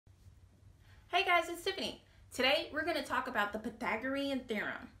Hey guys, it's Tiffany. Today we're going to talk about the Pythagorean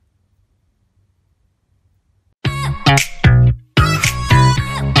Theorem.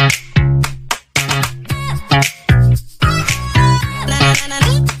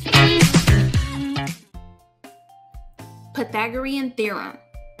 Pythagorean Theorem.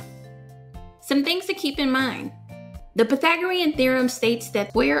 Some things to keep in mind. The Pythagorean theorem states that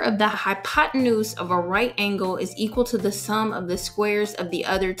the square of the hypotenuse of a right angle is equal to the sum of the squares of the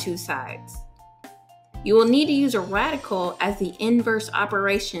other two sides. You will need to use a radical as the inverse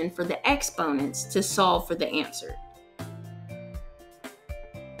operation for the exponents to solve for the answer.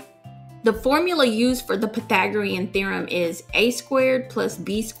 The formula used for the Pythagorean theorem is a² plus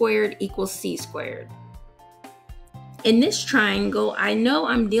b² equals c². In this triangle, I know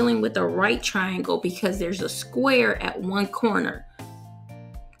I'm dealing with a right triangle because there's a square at one corner.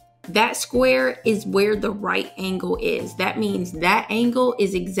 That square is where the right angle is. That means that angle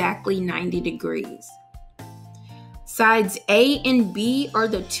is exactly 90 degrees. Sides A and B are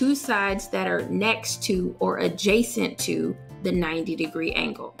the two sides that are next to or adjacent to the 90-degree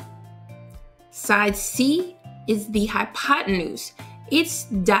angle. Side C is the hypotenuse. It's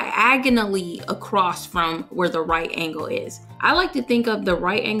diagonally across from where the right angle is. I like to think of the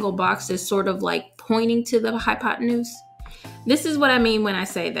right angle box as sort of like pointing to the hypotenuse. This is what I mean when I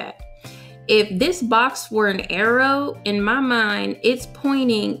say that. If this box were an arrow, in my mind, it's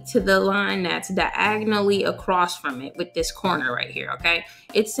pointing to the line that's diagonally across from it with this corner right here, okay?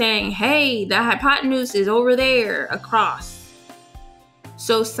 It's saying, hey, the hypotenuse is over there across.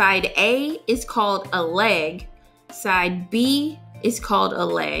 So side A is called a leg, side B is called a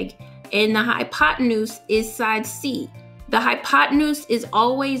leg, and the hypotenuse is side C. The hypotenuse is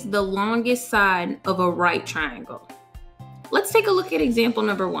always the longest side of a right triangle. Let's take a look at example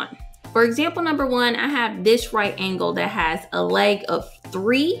number 1. For example number 1, I have this right angle that has a leg of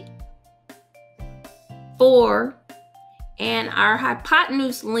 3, 4, and our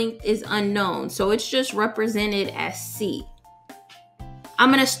hypotenuse length is unknown, so it's just represented as C.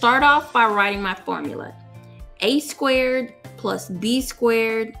 I'm going to start off by writing my formula. a² plus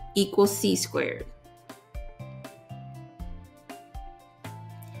b² equals c².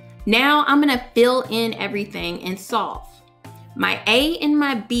 Now I'm going to fill in everything and solve. My A and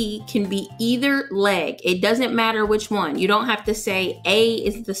my B can be either leg. It doesn't matter which one. You don't have to say A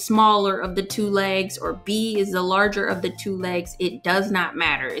is the smaller of the two legs or B is the larger of the two legs. It does not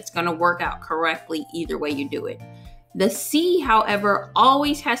matter. It's going to work out correctly either way you do it. The C, however,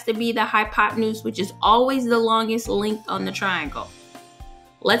 always has to be the hypotenuse, which is always the longest length on the triangle.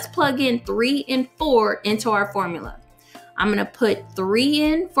 Let's plug in 3 and 4 into our formula. I'm going to put 3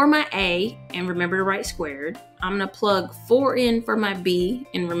 in for my A, and remember to write squared. I'm going to plug 4 in for my B,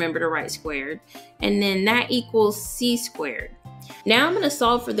 and remember to write squared. And then that equals c². Now I'm going to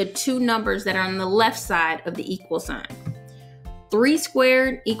solve for the two numbers that are on the left side of the equal sign.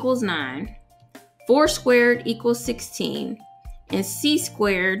 3² equals 9. 4² equals 16, and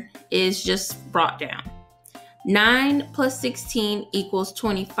c² is just brought down. 9 plus 16 equals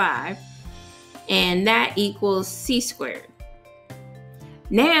 25, and that equals c².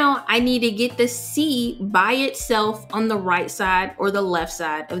 Now I need to get the c by itself on the right side or the left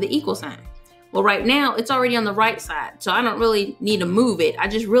side of the equal sign. Well, right now it's already on the right side, so I don't really need to move it. I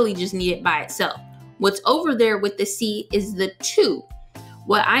just need it by itself. What's over there with the c is the 2.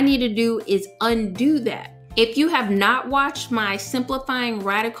 What I need to do is undo that. If you have not watched my simplifying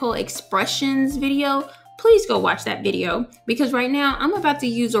radical expressions video, please go watch that video because right now I'm about to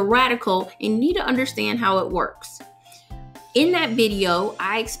use a radical and you need to understand how it works. In that video,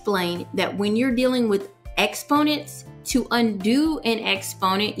 I explained that when you're dealing with exponents, to undo an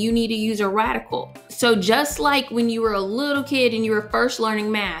exponent, you need to use a radical. So just like when you were a little kid and you were first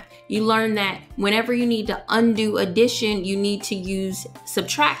learning math, you learned that whenever you need to undo addition, you need to use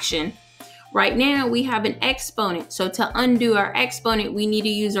subtraction. Right now we have an exponent. So to undo our exponent, we need to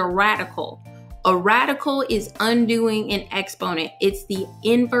use a radical. A radical is undoing an exponent. It's the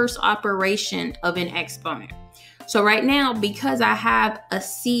inverse operation of an exponent. So right now, because I have a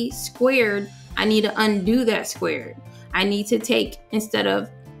c², I need to undo that squared. I need to take, instead of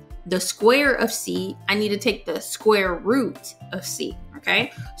the square of c, I need to take the square root of c,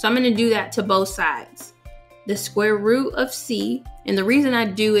 okay? So I'm gonna do that to both sides. The square root of c, and the reason I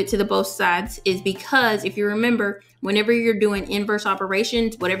do it to the both sides is because if you remember, whenever you're doing inverse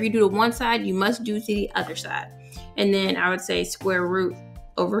operations, whatever you do to one side, you must do to the other side. And then I would say square root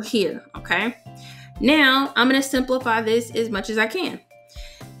over here, okay? Now I'm gonna simplify this as much as I can.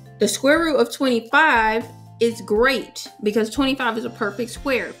 The square root of 25 is great because 25 is a perfect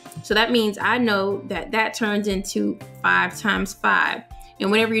square. So that means I know that that turns into 5 times 5.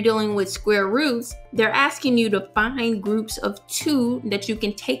 And whenever you're dealing with square roots, they're asking you to find groups of 2 that you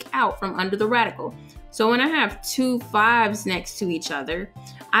can take out from under the radical. So when I have 2 5s next to each other,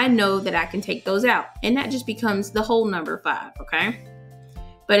 I know that I can take those out. And that just becomes the whole number 5, okay?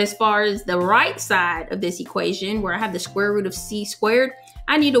 But as far as the right side of this equation, where I have the square root of c squared,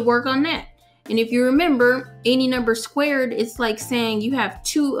 I need to work on that. And if you remember, any number squared, it's like saying you have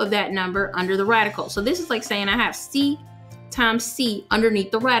 2 of that number under the radical. So this is like saying I have c times c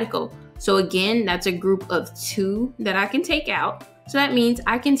underneath the radical. So again, that's a group of 2 that I can take out. So that means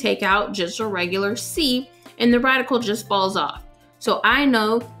I can take out just a regular c and the radical just falls off. So I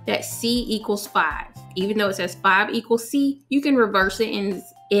know that c equals 5. Even though it says 5 equals c, you can reverse it and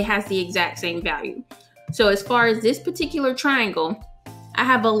it has the exact same value. So as far as this particular triangle, I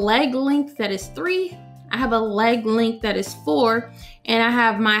have a leg length that is 3, I have a leg length that is 4, and I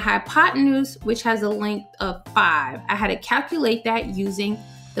have my hypotenuse, which has a length of 5. I had to calculate that using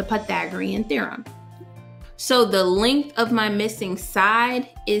the Pythagorean theorem. So the length of my missing side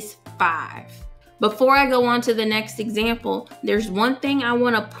is 5. Before I go on to the next example, there's one thing I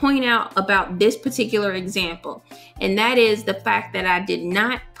want to point out about this particular example, and that is the fact that I did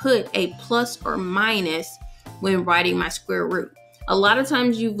not put a plus or minus when writing my square root. A lot of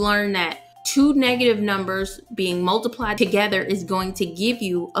times you've learned that 2 negative numbers being multiplied together is going to give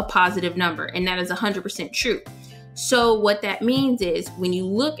you a positive number, and that is 100% true. So what that means is when you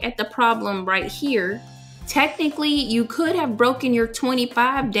look at the problem right here, technically you could have broken your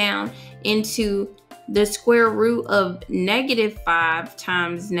 25 down into the square root of -5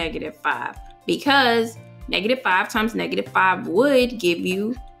 times -5, because -5 times -5 would give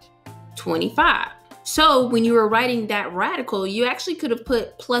you 25. So when you were writing that radical, you actually could have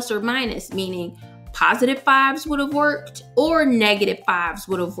put plus or minus, meaning positive 5s would have worked or negative 5s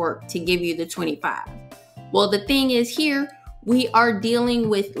would have worked to give you the 25. Well, the thing is here, we are dealing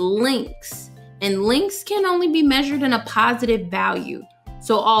with lengths, and lengths can only be measured in a positive value.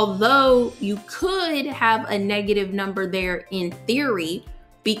 So although you could have a negative number there in theory,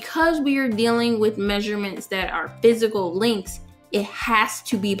 because we are dealing with measurements that are physical lengths, it has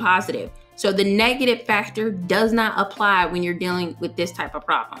to be positive. So the negative factor does not apply when you're dealing with this type of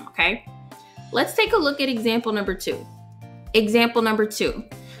problem, okay? Let's take a look at example number 2. Example number 2.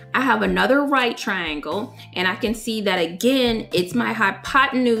 I have another right triangle, and I can see that again, it's my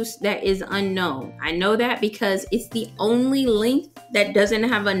hypotenuse that is unknown. I know that because it's the only length that doesn't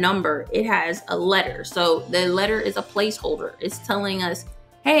have a number. It has a letter. So the letter is a placeholder. It's telling us,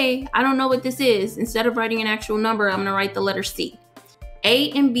 hey, I don't know what this is. Instead of writing an actual number, I'm gonna write the letter C.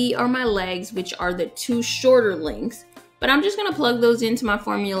 A and B are my legs, which are the 2 shorter lengths, but I'm just gonna plug those into my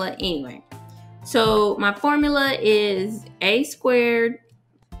formula anyway. So my formula is a squared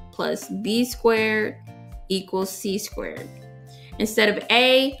plus b squared equals c squared. Instead of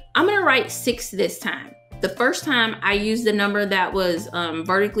a, I'm gonna write 6 this time. The first time I used the number that was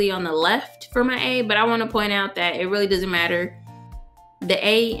vertically on the left for my a, but I wanna point out that it really doesn't matter. The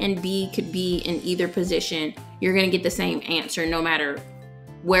a and b could be in either position. You're gonna get the same answer no matter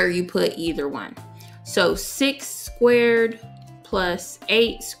where you put either one. So 6 squared plus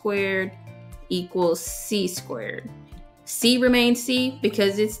 8 squared equals c squared. C remains c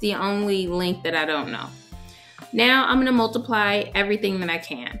because it's the only length that I don't know. Now I'm gonna multiply everything that I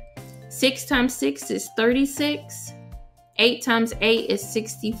can. 6 times 6 is 36. 8 times 8 is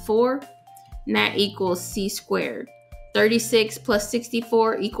 64. And that equals c squared. 36 plus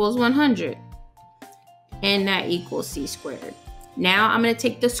 64 equals 100. And that equals c squared. Now I'm going to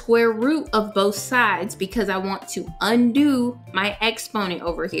take the square root of both sides because I want to undo my exponent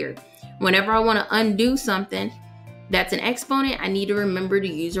over here. Whenever I want to undo something that's an exponent, I need to remember to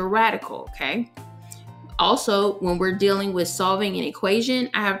use a radical, okay? Also, when we're dealing with solving an equation,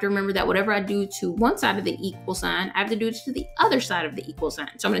 I have to remember that whatever I do to one side of the equal sign, I have to do it to the other side of the equal sign.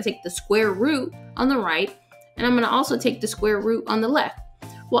 So I'm going to take the square root on the right, and I'm going to also take the square root on the left.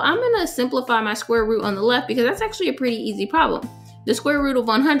 Well, I'm going to simplify my square root on the left because that's actually a pretty easy problem. The square root of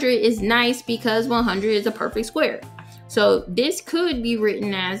 100 is nice because 100 is a perfect square. So this could be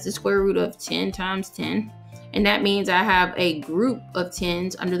written as the square root of 10 times 10. And that means I have a group of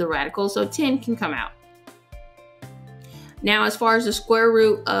 10s under the radical, so 10 can come out. Now, as far as the square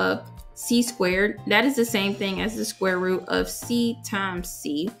root of c squared, that is the same thing as the square root of c times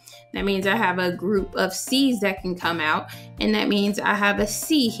c. That means I have a group of c's that can come out, and that means I have a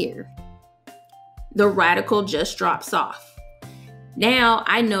c here. The radical just drops off. Now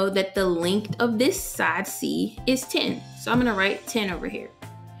I know that the length of this side c is 10, so I'm gonna write 10 over here.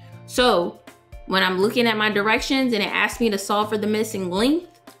 So when I'm looking at my directions and it asks me to solve for the missing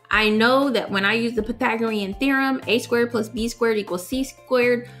length, I know that when I use the Pythagorean theorem, a² plus b² equals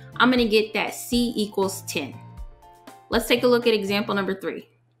c², I'm going to get that c equals 10. Let's take a look at example number 3.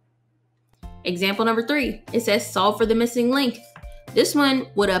 Example number 3, it says solve for the missing length. This one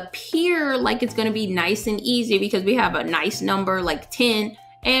would appear like it's going to be nice and easy because we have a nice number like 10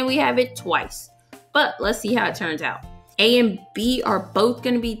 and we have it twice. But let's see how it turns out. A and B are both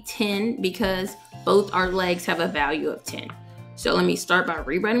going to be 10 because both our legs have a value of 10. So let me start by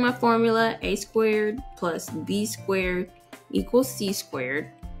rewriting my formula. a² plus b² equals c².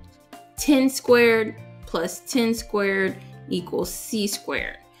 10 squared plus 10 squared equals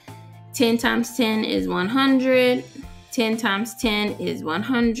c². 10 times 10 is 100. 10 times 10 is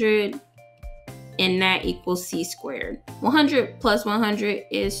 100. And that equals c². 100 plus 100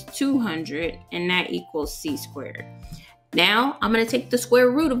 is 200. And that equals c². Now I'm going to take the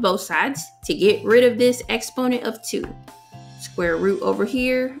square root of both sides to get rid of this exponent of 2. Square root over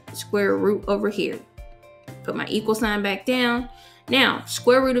here, square root over here. Put my equal sign back down. Now,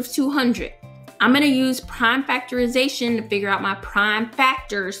 square root of 200. I'm going to use prime factorization to figure out my prime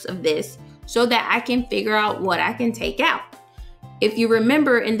factors of this so that I can figure out what I can take out. If you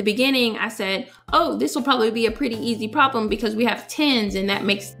remember in the beginning, I said, oh, this will probably be a pretty easy problem because we have 10s and that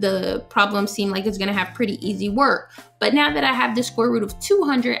makes the problem seem like it's going to have pretty easy work. But now that I have the square root of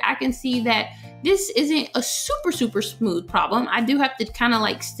 200, I can see that this isn't a super smooth problem. I do have to kind of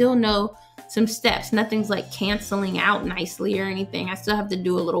like still know some steps. Nothing's like canceling out nicely or anything. I still have to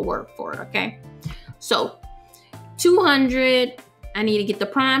do a little work for it, okay? So 200, I need to get the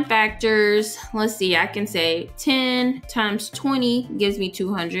prime factors. Let's see, I can say 10 times 20 gives me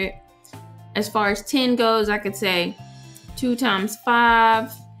 200. As far as 10 goes, I could say 2 times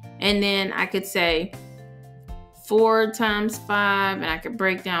 5, and then I could say 4 times 5, and I could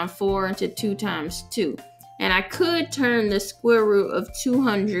break down 4 into 2 times 2. And I could turn the square root of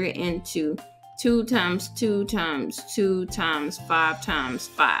 200 into 2 times 2 times 2 times 5 times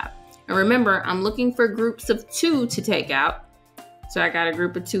 5. And remember, I'm looking for groups of 2 to take out. So I got a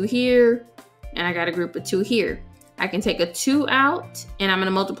group of 2 here, and I got a group of 2 here. I can take a 2 out, and I'm going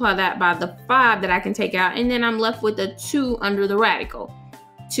to multiply that by the 5 that I can take out, and then I'm left with a 2 under the radical.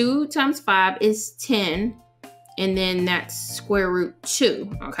 2 times 5 is 10, and then that's square root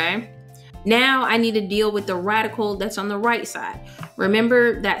 2, okay? Now I need to deal with the radical that's on the right side.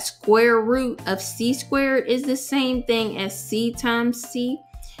 Remember that square root of c² is the same thing as c times c.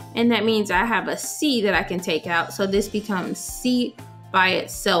 And that means I have a c that I can take out. So this becomes c by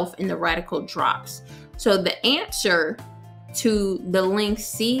itself and the radical drops. So the answer to the length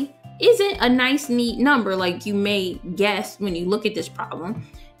c isn't a nice, neat number like you may guess when you look at this problem.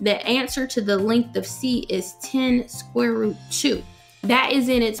 The answer to the length of c is 10 square root 2. That is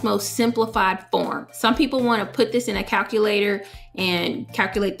in its most simplified form. Some people want to put this in a calculator and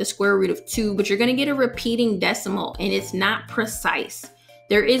calculate the square root of 2, but you're going to get a repeating decimal and it's not precise.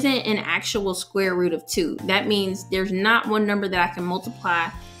 There isn't an actual square root of 2. That means there's not one number that I can multiply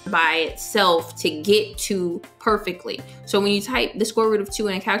by itself to get to perfectly. So when you type the square root of 2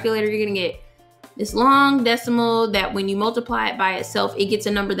 in a calculator, you're going to get this long decimal that when you multiply it by itself, it gets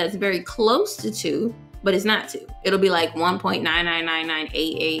a number that's very close to 2, but it's not 2. It'll be like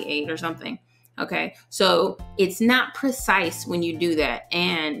 1.9999888 or something. Okay, so it's not precise when you do that.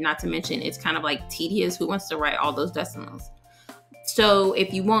 And not to mention, it's kind of like tedious. Who wants to write all those decimals? So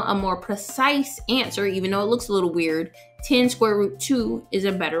if you want a more precise answer, even though it looks a little weird, 10 square root 2 is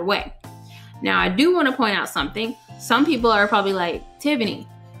a better way. Now, I do want to point out something. Some people are probably like, Tiffany,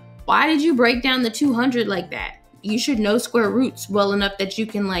 why did you break down the 200 like that? You should know square roots well enough that you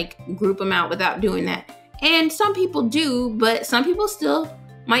can like group them out without doing that. And some people do, but some people still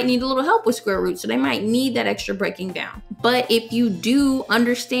might need a little help with square roots. So they might need that extra breaking down. But if you do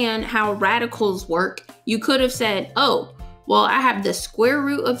understand how radicals work, you could have said, oh, well, I have the square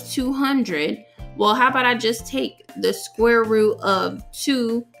root of 200. Well, how about I just take the square root of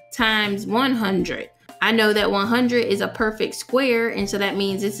 2 times 100? I know that 100 is a perfect square, and so that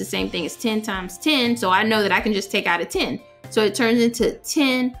means it's the same thing as 10 times 10. So I know that I can just take out a 10. So it turns into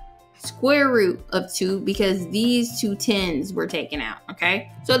 10 square root of 2 because these two 10s were taken out,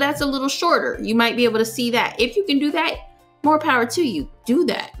 okay? So that's a little shorter. You might be able to see that. If you can do that, more power to you. Do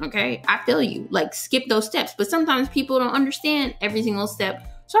that, okay? I feel you. Like, skip those steps. But sometimes people don't understand every single step.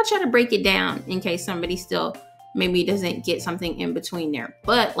 So I try to break it down in case somebody still maybe doesn't get something in between there.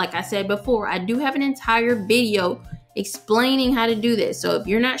 But like I said before, I do have an entire video explaining how to do this. So if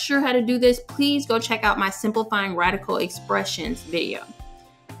you're not sure how to do this, please go check out my Simplifying Radical Expressions video.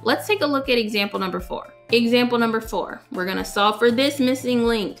 Let's take a look at example number 4. Example number 4, we're gonna solve for this missing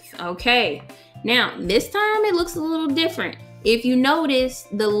length. Okay, now this time it looks a little different. If you notice,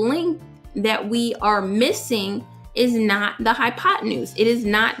 the length that we are missing is not the hypotenuse. It is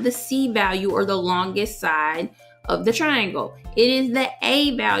not the C value or the longest side of the triangle. It is the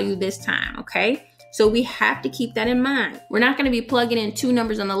A value this time, okay? So we have to keep that in mind. We're not going to be plugging in two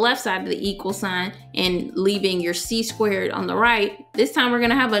numbers on the left side of the equal sign and leaving your C squared on the right. This time we're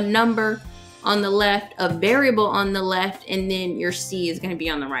going to have a number on the left, a variable on the left, and then your C is going to be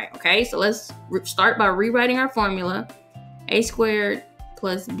on the right, okay? So let's start by rewriting our formula. A²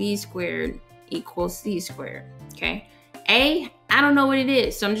 plus B² equals C², okay? A, I don't know what it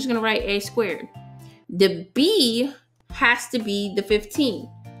is, so I'm just going to write A². The B has to be the 15.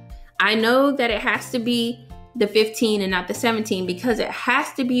 I know that it has to be the 15 and not the 17 because it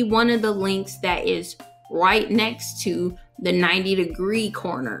has to be one of the lengths that is right next to the 90-degree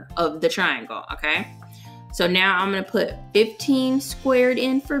corner of the triangle, okay? So now I'm going to put 15 squared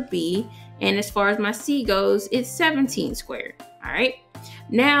in for B, and as far as my C goes, it's 17 squared, all right?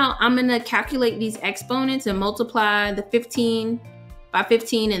 Now I'm going to calculate these exponents and multiply the 15 by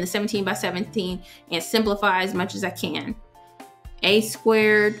 15 and the 17 by 17 and simplify as much as I can.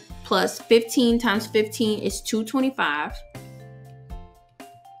 A² plus 15 times 15 is 225.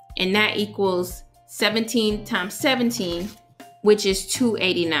 And that equals 17 times 17, which is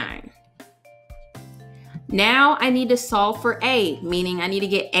 289. Now I need to solve for A, meaning I need to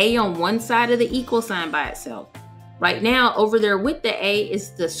get A on one side of the equal sign by itself. Right now, over there with the A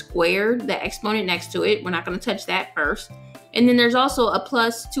is the square, the exponent next to it. We're not going to touch that first. And then there's also a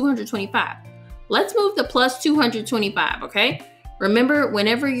plus 225. Let's move the plus 225, okay? Remember,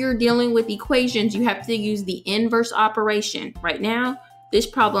 whenever you're dealing with equations, you have to use the inverse operation. Right now, this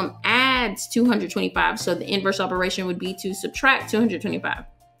problem adds 225, so the inverse operation would be to subtract 225.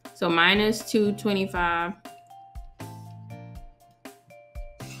 So minus 225.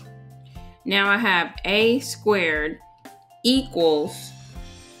 Now I have A² equals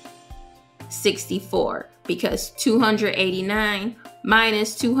 64 because 289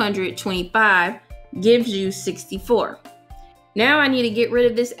 minus 225 gives you 64. Now I need to get rid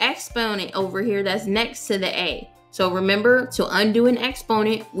of this exponent over here that's next to the A. So remember, to undo an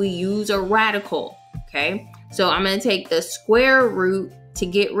exponent, we use a radical, okay? So I'm going to take the square root to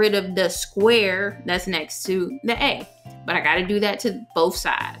get rid of the square that's next to the A. But I got to do that to both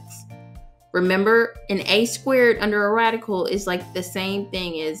sides. Remember, an A² under a radical is like the same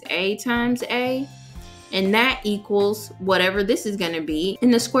thing as A times A. And that equals whatever this is going to be.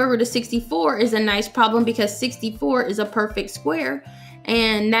 And the square root of 64 is a nice problem because 64 is a perfect square.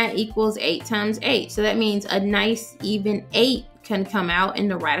 And that equals 8 times 8. So that means a nice even 8 can come out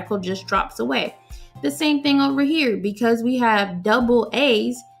and the radical just drops away. The same thing over here, because we have double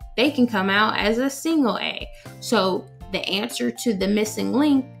A's, they can come out as a single A. So the answer to the missing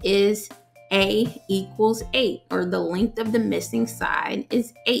length is A equals 8, or the length of the missing side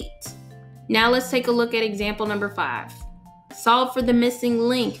is 8. Now let's take a look at example number 5. Solve for the missing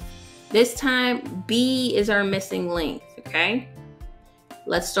length. This time, B is our missing length, okay?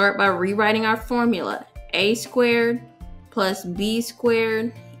 Let's start by rewriting our formula. A² plus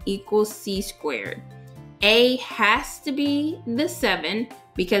B² equals C². A has to be the 7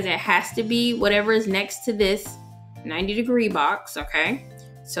 because it has to be whatever is next to this 90-degree box, okay?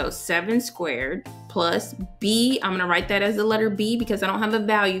 So 7 squared plus B, I'm going to write that as the letter B because I don't have a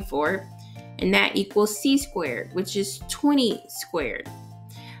value for it. And that equals C², which is 20 squared.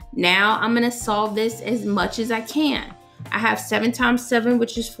 Now I'm going to solve this as much as I can. I have 7 times 7,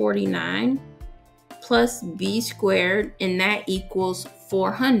 which is 49, plus B², and that equals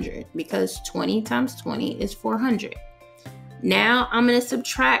 400 because 20 times 20 is 400. Now I'm going to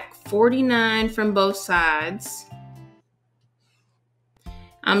subtract 49 from both sides.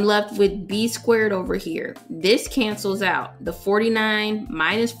 I'm left with B² over here. This cancels out. The 49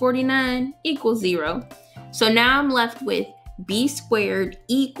 minus 49 equals 0. So now I'm left with B²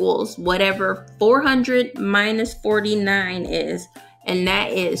 equals whatever 400 minus 49 is, and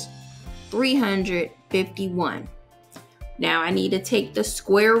that is 351. Now I need to take the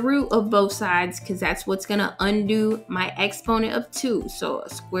square root of both sides because that's what's going to undo my exponent of 2. So a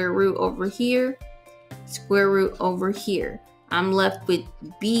square root over here, square root over here. I'm left with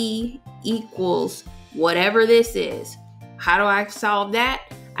B equals whatever this is. How do I solve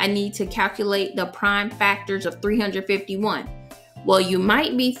that? I need to calculate the prime factors of 351. Well, you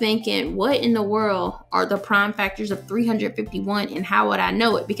might be thinking, what in the world are the prime factors of 351 and how would I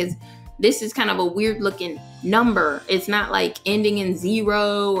know it? Because this is kind of a weird looking number. It's not like ending in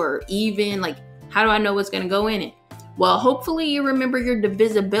 0 or even. Like, how do I know what's going to go in it? Well, hopefully you remember your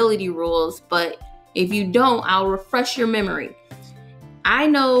divisibility rules, but if you don't, I'll refresh your memory. I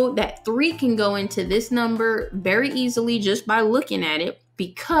know that 3 can go into this number very easily just by looking at it,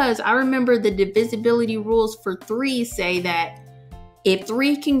 because I remember the divisibility rules for 3 say that if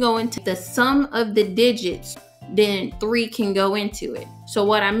 3 can go into the sum of the digits, then 3 can go into it. So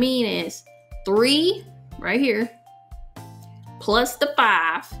what I mean is 3 right here plus the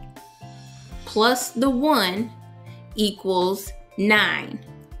 5 plus the 1 equals 9.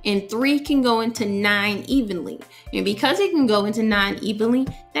 And 3 can go into 9 evenly. And because it can go into 9 evenly,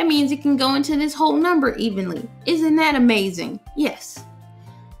 that means it can go into this whole number evenly. Isn't that amazing? Yes.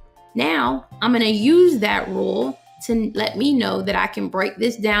 Now, I'm going to use that rule to let me know that I can break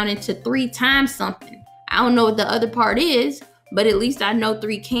this down into 3 times something. I don't know what the other part is, but at least I know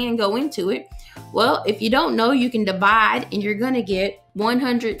 3 can go into it. Well, if you don't know, you can divide and you're going to get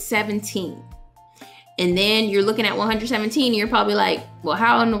 117. And then you're looking at 117 and you're probably like, well,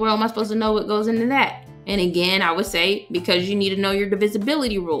 how in the world am I supposed to know what goes into that? And again, I would say because you need to know your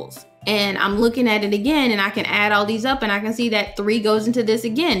divisibility rules. And I'm looking at it again and I can add all these up and I can see that 3 goes into this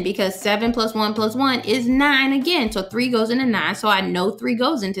again because 7 plus 1 is 9 again. So 3 goes into 9. So I know 3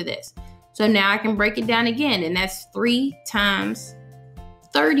 goes into this. So now I can break it down again, and that's 3 times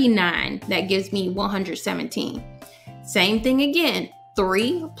 39. That gives me 117. Same thing again.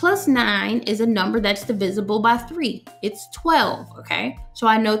 3 plus 9 is a number that's divisible by 3. It's 12, okay? So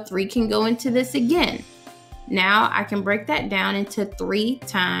I know 3 can go into this again. Now I can break that down into 3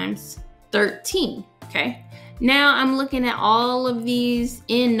 times 13, okay? Now I'm looking at all of these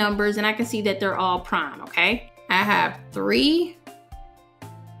in numbers and I can see that they're all prime, okay? I have 3,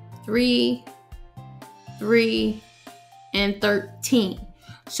 3, 3, and 13.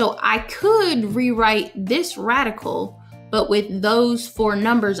 So I could rewrite this radical but with those 4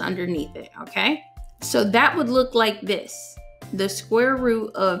 numbers underneath it, okay? So that would look like this. The square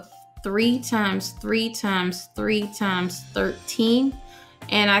root of 3 times 3 times 3 times 13.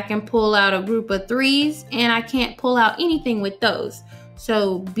 And I can pull out a group of 3s, and I can't pull out anything with those.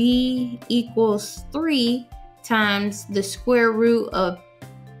 So b equals 3 times the square root of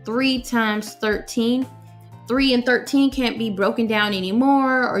 3 times 13. 3 and 13 can't be broken down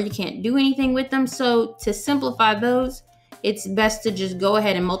anymore, or you can't do anything with them. So to simplify those, it's best to just go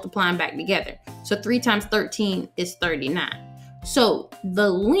ahead and multiply them back together. So 3 times 13 is 39. So the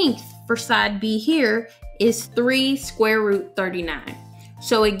length for side B here is 3 square root 39.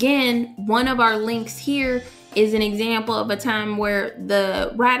 So again, one of our links here is an example of a time where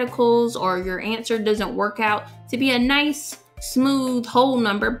the radicals or your answer doesn't work out to be a nice, smooth whole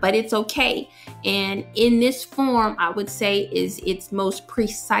number, but it's okay. And in this form, I would say is its most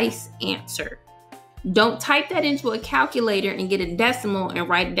precise answer. Don't type that into a calculator and get a decimal and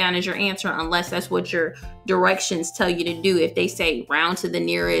write it down as your answer unless that's what your directions tell you to do. If they say round to the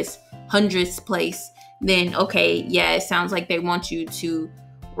nearest hundredths place, then okay, yeah, it sounds like they want you to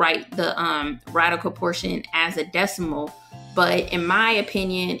write the radical portion as a decimal. But in my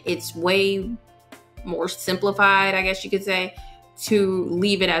opinion, it's way more simplified, I guess you could say, to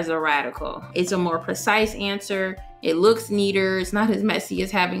leave it as a radical. It's a more precise answer. It looks neater. It's not as messy as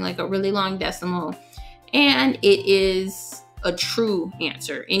having like a really long decimal. And it is a true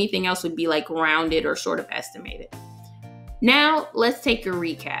answer. Anything else would be like rounded or sort of estimated. Now, let's take a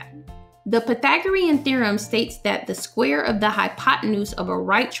recap. The Pythagorean theorem states that the square of the hypotenuse of a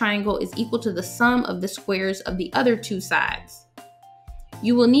right triangle is equal to the sum of the squares of the other 2 sides.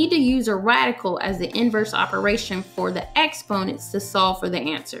 You will need to use a radical as the inverse operation for the exponents to solve for the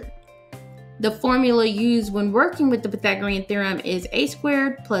answer. The formula used when working with the Pythagorean theorem is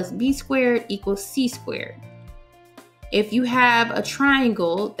a² plus b² equals c². If you have a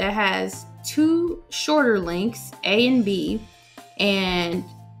triangle that has 2 shorter lengths, a and b, and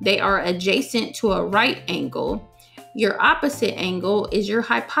they are adjacent to a right angle, your opposite angle is your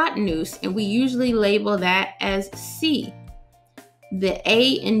hypotenuse, and we usually label that as c. The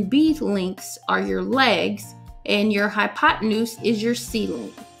a and b lengths are your legs, and your hypotenuse is your c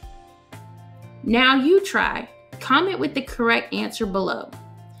length. Now you try. Comment with the correct answer below.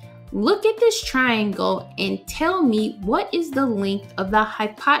 Look at this triangle and tell me what is the length of the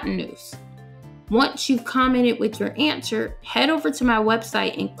hypotenuse. Once you've commented with your answer, head over to my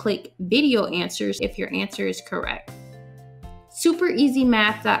website and click video answers if your answer is correct.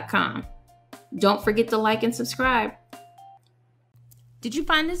 supereasymath.com. Don't forget to like and subscribe. Did you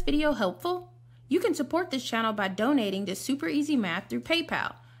find this video helpful? You can support this channel by donating to Super Easy Math through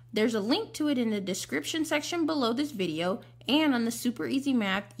PayPal. There's a link to it in the description section below this video and on the Super Easy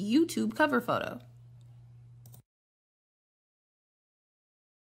Math YouTube cover photo.